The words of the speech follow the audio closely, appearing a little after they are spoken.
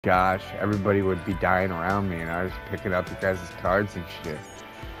gosh, everybody would be dying around me, and I was picking up the guys' cards and shit.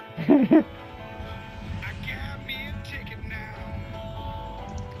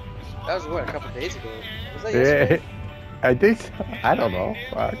 That was what, a couple days ago? Was that Yeah, yesterday? I think so. I don't know.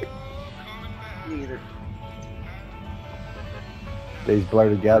 Fuck. Me either. Days blur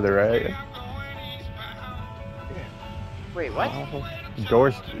together, right? Wait, what?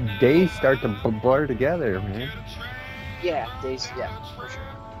 Doors, days start to blur together, man. Yeah, days. Yeah, for sure.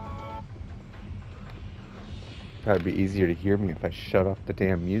 Probably be easier to hear me if I shut off the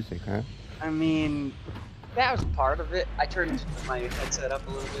damn music, huh? I mean, that was part of it. I turned my headset up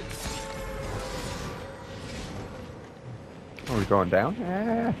a little bit. Are we going down?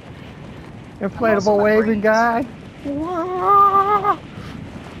 Yeah. Also, Inflatable my waving brain's. guy.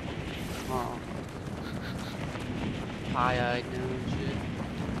 Oh, pie-eyed now and shit.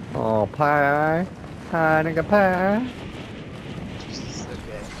 Oh, pie. Pie, nigga, pie. Jesus.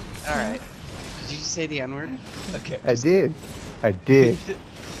 Okay. All right. Did you just say the N-word? Okay. I did. I did.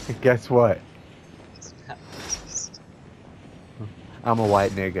 Guess what? It's not racist. I'm a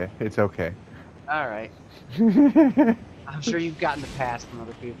white nigga. It's okay. All right. I'm sure you've gotten the pass from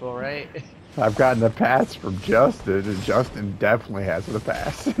other people, right? I've gotten the pass from Justin, and Justin definitely has the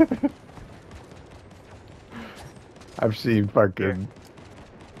pass. I've seen fucking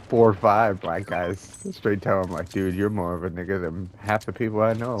 4 or 5 black guys straight tell him, like, dude, you're more of a nigga than half the people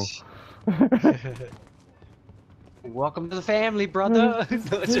I know. Welcome to the family, brother.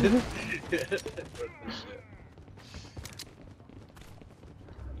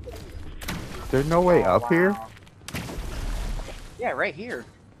 There's no way up here? Yeah, right here.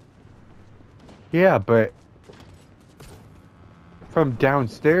 Yeah, but from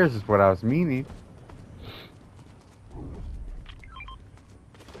downstairs is what I was meaning.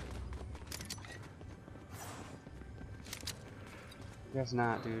 Guess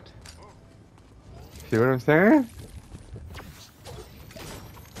not, dude. See what I'm saying?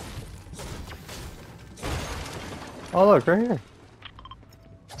 Oh, look, right here.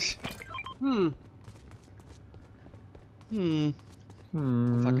 I'm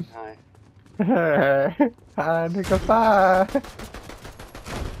fucking high. Hi, nigga, bye.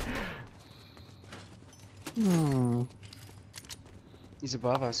 He's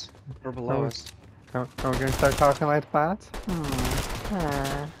above us. Or below us. Are we gonna start talking like bots?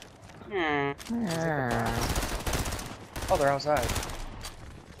 Oh, they're outside.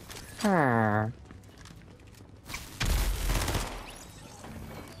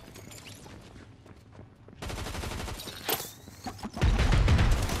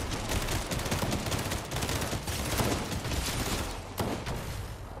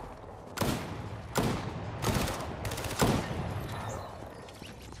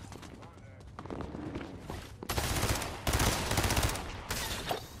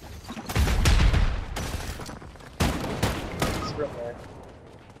 He's real bad.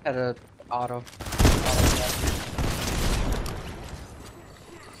 At a auto.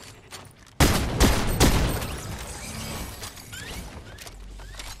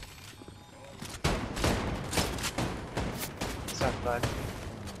 Suck, bud.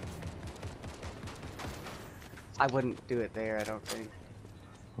 I wouldn't do it there, I don't think.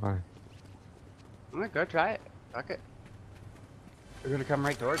 Why? I'm gonna go try it. Fuck it. They're gonna come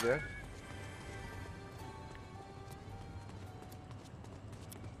right towards you.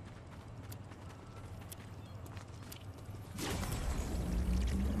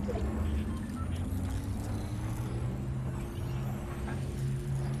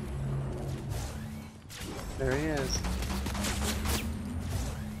 There he is.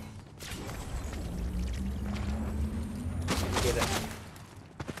 Get it.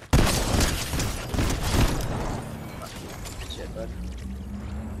 Shit, bud.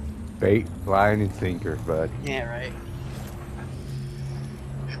 Bait, line, and sinker, bud. Yeah, right.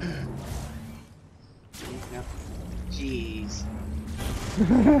 Yep. Jeez.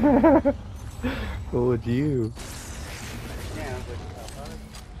 What would you? Yeah, but,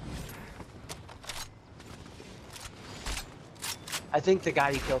 I think the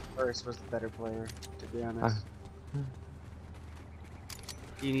guy you killed first was the better player, to be honest.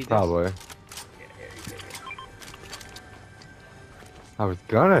 Do you need Probably. this? Yeah, you take it. I was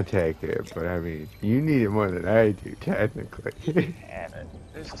gonna take it, but I mean, you need it more than I do, technically. Have it.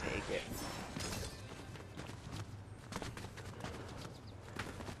 Just take it.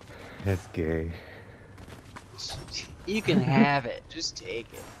 That's gay. You can have it. Just take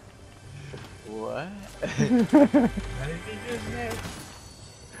it. What? What did you just say?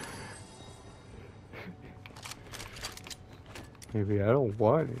 Maybe I don't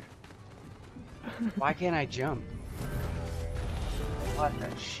want it. Why can't I jump? What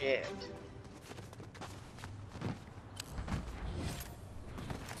the shit?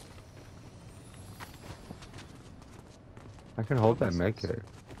 I can hold that med kit.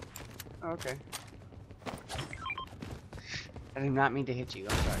 Oh, okay. I did not mean to hit you.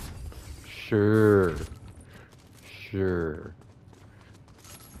 I'm sorry. Sure. Sure.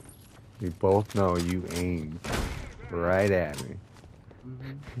 We both know you aimed right at me.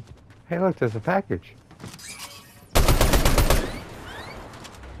 Mm-hmm. Hey, look, there's a package.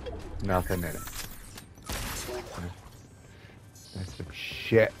 Nothing in it. That's some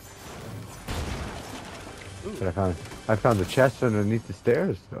shit. Ooh. But I found the chest underneath the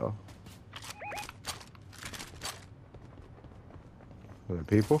stairs, though. Are there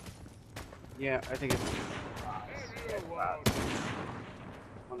people? Yeah, I think it's.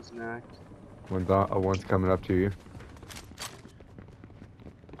 One's knocked. One's coming up to you.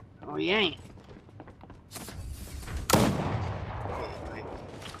 Oh, he ain't.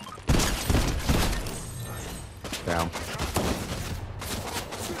 Down.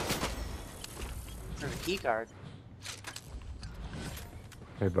 There's a key card.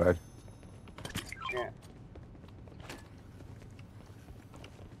 Hey, bud. Yeah.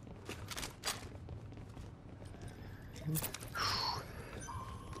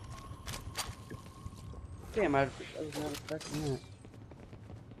 Damn, I was not expecting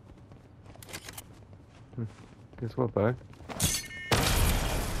that. Guess what, bud?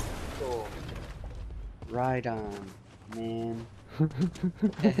 Cool. Right on, man.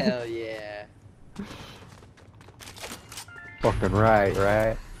 Hell yeah. Fucking right,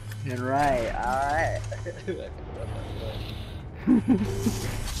 right? You're right, alright.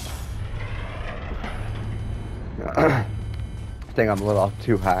 I think I'm a little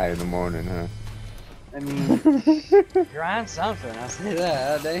too high in the morning, huh? I mean, you're on something, I'll say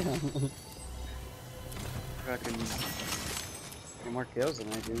that. Damn. Fucking. Get more kills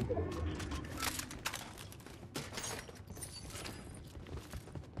than I do.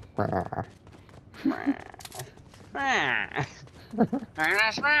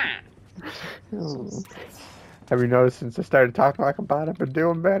 Have you noticed since I started talking like about it, I've been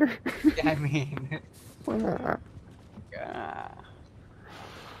doing better? I mean. Yeah.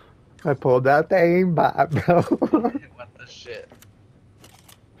 I pulled out the aimbot, bro. What the shit?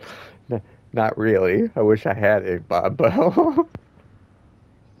 Not really. I wish I had aimbot, bro.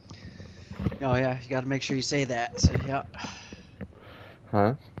 Oh yeah, you gotta make sure you say that. So, yeah.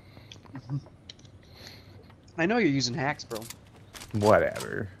 Huh? I know you're using hacks, bro.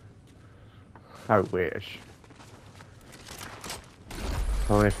 Whatever. I wish.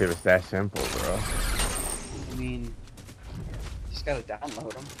 Only if it was that simple, bro. I mean, you just gotta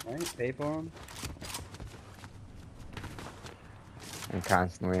download them, right? Pay for them. And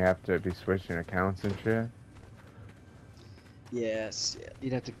constantly have to be switching accounts and shit. Yes, yeah.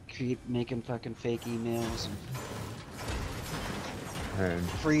 You'd have to keep making fucking fake emails And and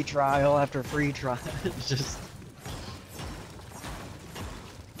free trial after free trial. It's just.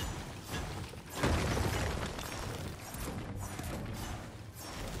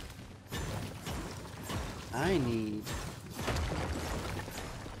 I need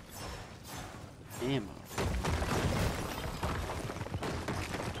ammo.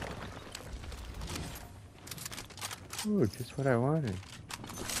 ooh, just what I wanted.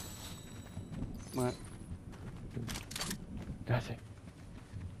 What? Nothing.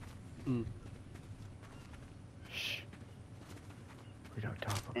 Hmm. Shh. We don't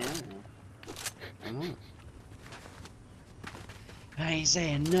talk about Ammo. it. I know. I ain't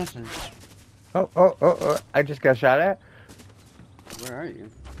saying nothing. Oh, I just got shot at. Where are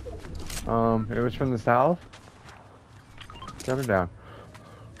you? It was from the south. Coming down.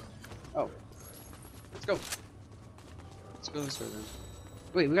 Oh. Let's go. Let's go this way then.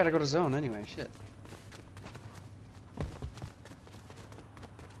 Wait, we gotta go to zone anyway, shit.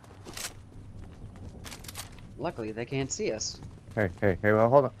 Luckily, they can't see us. Hey, well,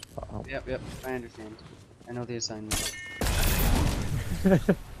 hold on. Oh. Yep, I understand. I know the assignment.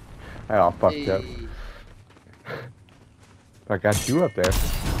 I all fucked up. Hey. I got you up there.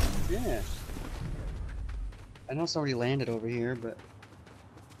 Yeah. I know somebody landed over here, but...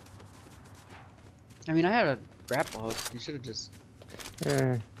 I mean, I had a grapple hook. You should have just...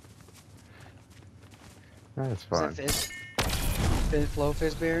 Eh. That's Is fun. that flow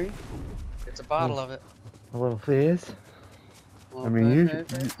fizzberry? It's a bottle of it. A little fizz. Well, I mean,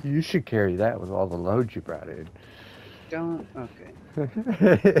 fizz. you should carry that with all the load you brought in. Don't... Okay.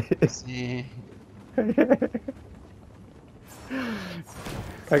 See...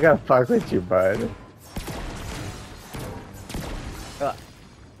 I gotta fuck with you, bud. I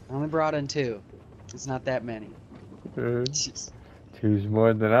only brought in 2. It's not that many. Uh, Jeez. Choose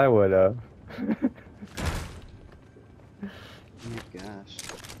more than I would have. Oh my gosh.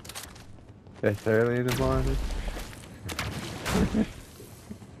 It's early in the morning.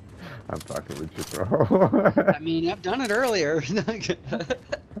 I'm fucking with you, bro. I mean, I've done it earlier.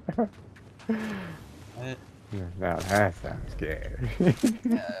 Now that sounds scary. Yeah, I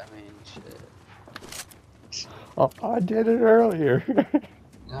mean, shit. Oh, I did it earlier.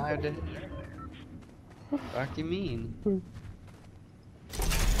 No, I did it earlier. Fuck you mean?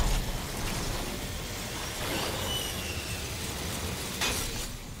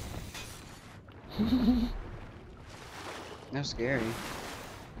 No scary.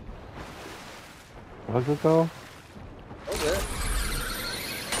 Was it though? Was it?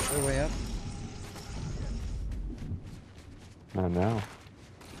 We're way up. Not now.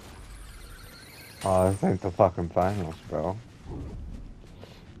 Oh, this ain't the fucking finals, bro.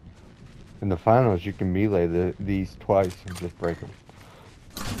 In the finals, you can melee these twice and just break them.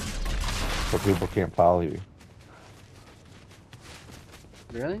 So people can't follow you.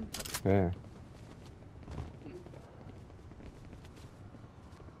 Really? Yeah.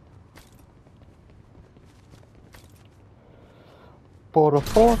 For the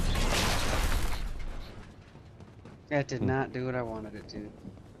four. That did not do what I wanted it to.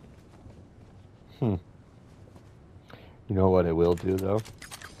 You know what it will do, though?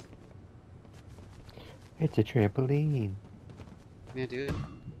 It's a trampoline. Yeah, dude.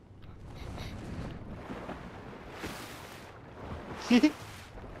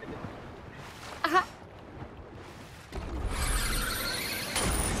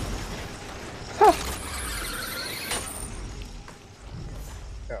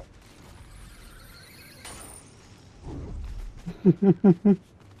 Go.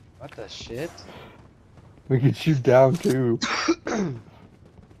 What the shit? We can shoot down, too.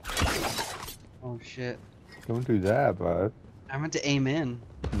 Oh shit. Don't do that, bud. I meant to aim in.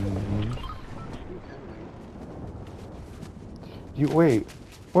 You wait.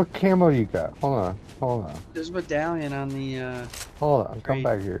 What camo you got? Hold on. Hold on. There's a medallion on the Hold on. Come Great.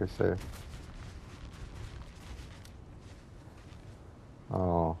 back here, sir.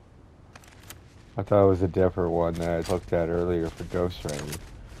 Oh. I thought it was a different one that I looked at earlier for Ghost Rider.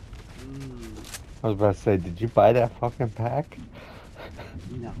 I was about to say, did you buy that fucking pack?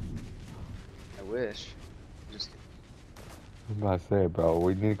 No. I wish. Just I was about to say, bro,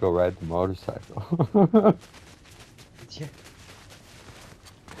 we need to go ride the motorcycle. yeah.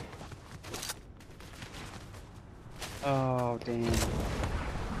 Oh damn.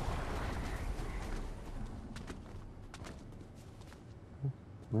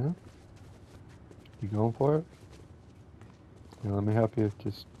 Well, you going for it? Yeah, let me help you.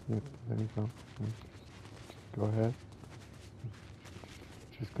 Just, yeah, there you go. Go ahead.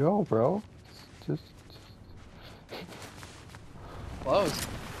 Just go, bro. Just. Close.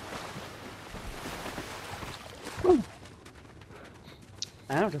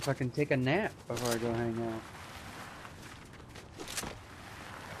 I have to fucking take a nap before I go hang out.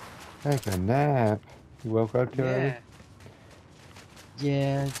 Take a nap. You woke up too early?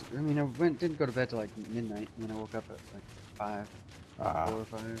 Yeah, I mean, didn't go to bed till like midnight, and then I woke up at like 5, 4 or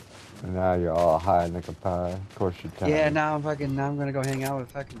 5. And now you're all high like a pie. Of course you're tired. Yeah, now I'm gonna go hang out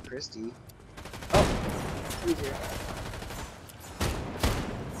with fucking Christy. Oh, he's here.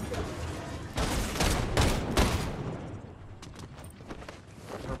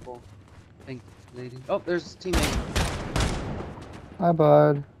 Purple, pink lady. Oh, there's a teammate. Hi,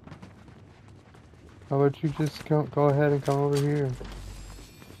 bud. How about you just go ahead and come over here?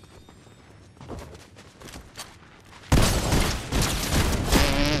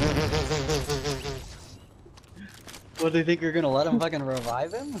 What, do you think you're gonna let him fucking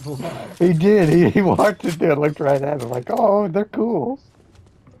revive him? He did. He walked in there, looked right at him, like, oh, they're cool.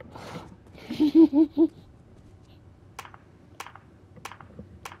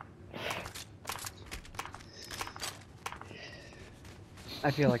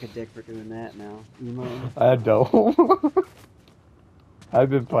 I feel like a dick for doing that now. Emo. I don't. I've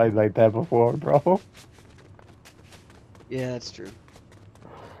been playing like that before, bro. Yeah, that's true.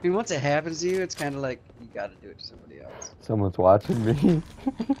 I mean, once it happens to you, it's kind of like you gotta do it to somebody else. Someone's watching me.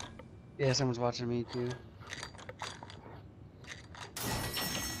 Yeah, someone's watching me too.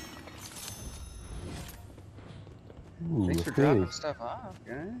 Ooh, Thanks for dropping stuff off,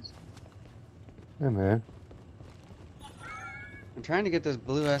 guys. Yeah, man. I'm trying to get this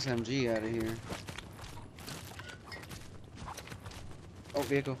blue SMG out of here. Oh,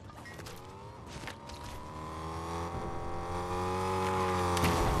 vehicle.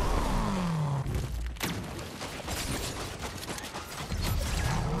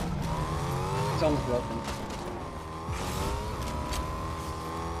 It's almost broken.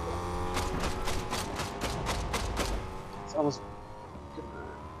 Almost.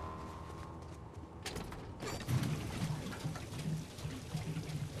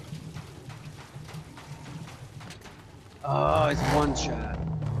 Oh, it's one shot.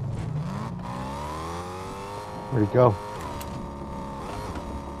 Where'd he go?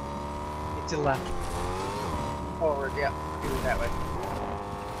 Get to the left. Forward, yeah. He went that way.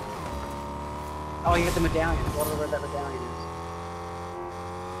 Oh, you hit the medallion. Go over where that medallion is.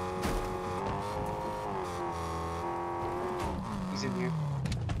 He's in here.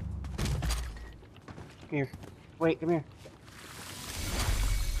 Come here. Wait, come here.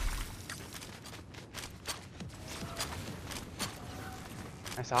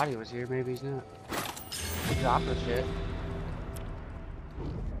 I thought he was here, maybe he's not. He dropped the shit.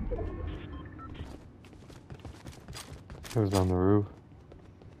 It was on the roof.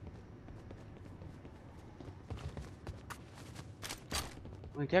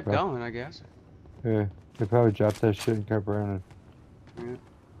 Well, he kept going, I guess. Yeah, they probably dropped that shit and kept running. Yeah.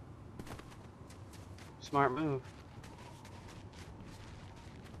 Smart move.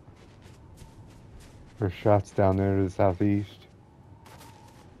 There's shots down there to the southeast.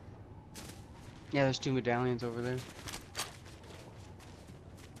 Yeah, there's 2 medallions over there.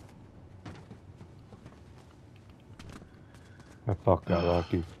 That fuck got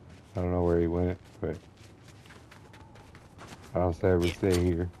lucky. I don't know where he went, but I'll say we stay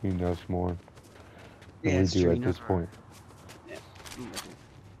here. He knows more than we do at this point. Yeah.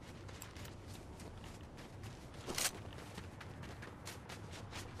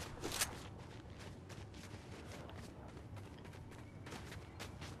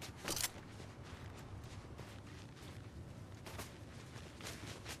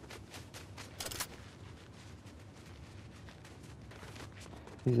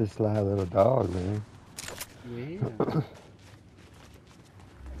 He's a sly little dog, man. Yeah.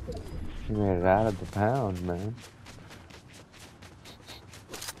 He made it out of the pound, man.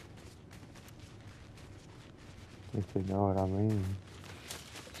 If you know what I mean.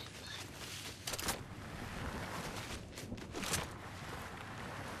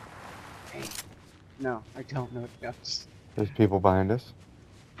 Hey. No, I don't know. No, just... There's people behind us.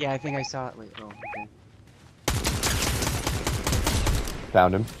 Yeah, I think I saw it late. Oh, okay.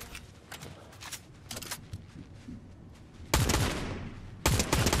 Found him.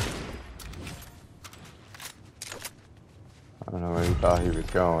 I don't know where he thought he was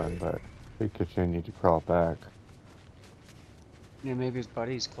going, but he continued to crawl back. Yeah, maybe his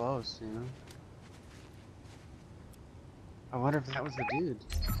buddy's close, you know? I wonder if that was the dude.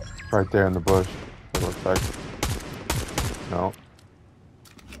 Right there in the bush, it looks like. No.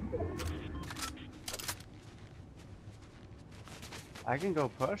 I can go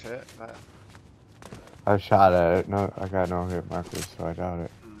push it, but... I shot at it. No, I got no hit markers, so I doubt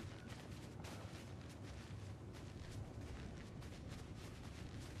it.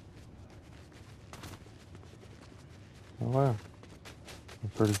 Oh well. I'm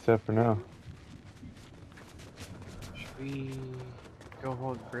pretty set for now. Should we go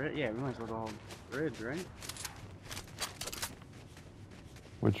hold bridge? Yeah, we might as well go hold bridge, right?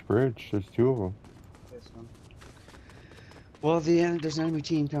 Which bridge? There's 2 of them. This one. Well, there's an enemy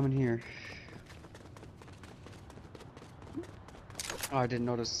team coming here. Oh, I didn't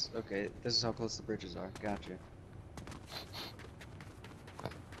notice. Okay, this is how close the bridges are. Gotcha.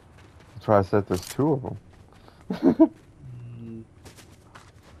 That's why I said there's 2 of them.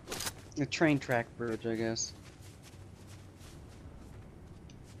 The train track bridge, I guess.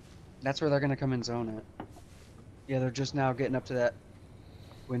 That's where they're gonna come in zone at. Yeah, they're just now getting up to that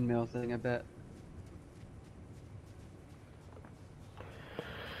windmill thing, I bet.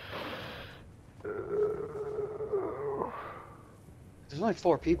 There's only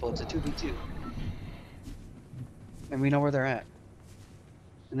 4 people, it's a 2v2. And we know where they're at.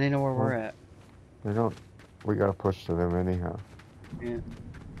 And they know where we're at. They don't. We gotta push to them anyhow. Yeah.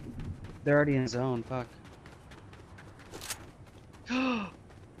 They're already in zone, fuck.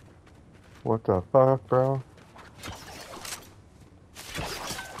 What the fuck, bro?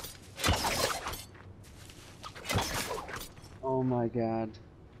 Oh my god.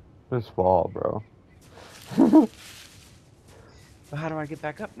 This fall, bro. But how do I get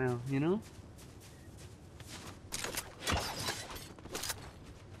back up now, you know?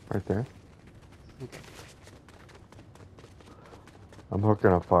 Right there. Okay. I'm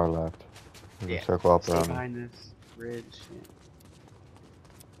hooking up far left. Yeah. Circle up Stay around. behind this bridge. Yeah.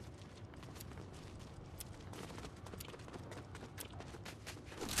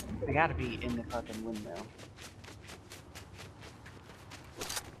 They gotta be in the fucking windmill.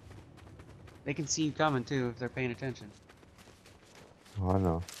 They can see you coming too if they're paying attention. Oh, I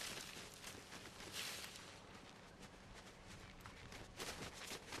know.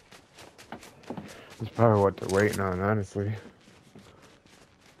 That's probably what they're waiting on, honestly.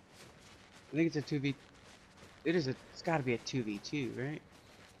 I think it's a 2v. It is a. It's got to be a 2v2, right?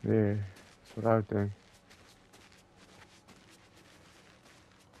 Yeah, that's what I would think.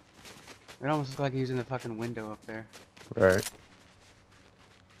 It almost looks like he's in the fucking window up there. Right.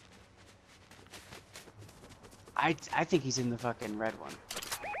 I think he's in the fucking red one.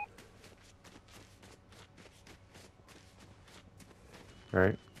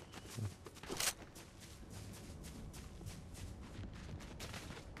 Right.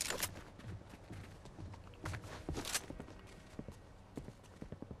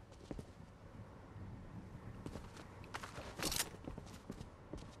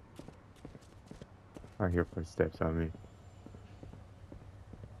 I hear footsteps on me.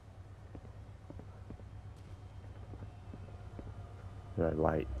 That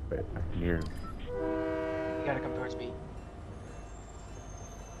light, but I can hear him. You gotta come towards me.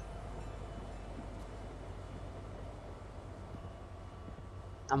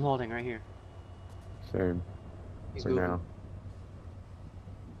 I'm holding right here. Same. He's For moving. now.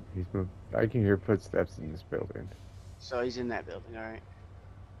 He's moving. I can hear footsteps in this building. So he's in that building, alright.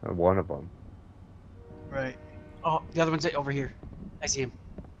 One of them. Right. Oh, the other one's over here. I see him.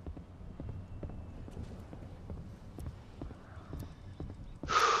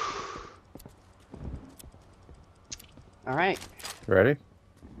 Alright. Ready?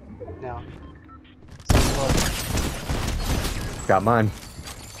 Now. Got mine.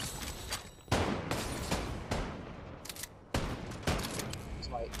 It's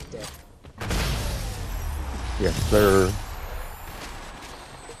white. Dead. Yes, sir.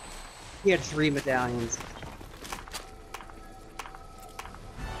 He had 3 medallions.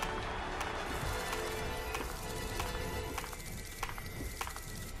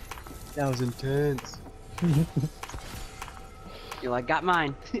 That was intense. You're like, got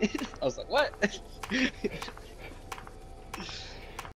mine. I was like, what?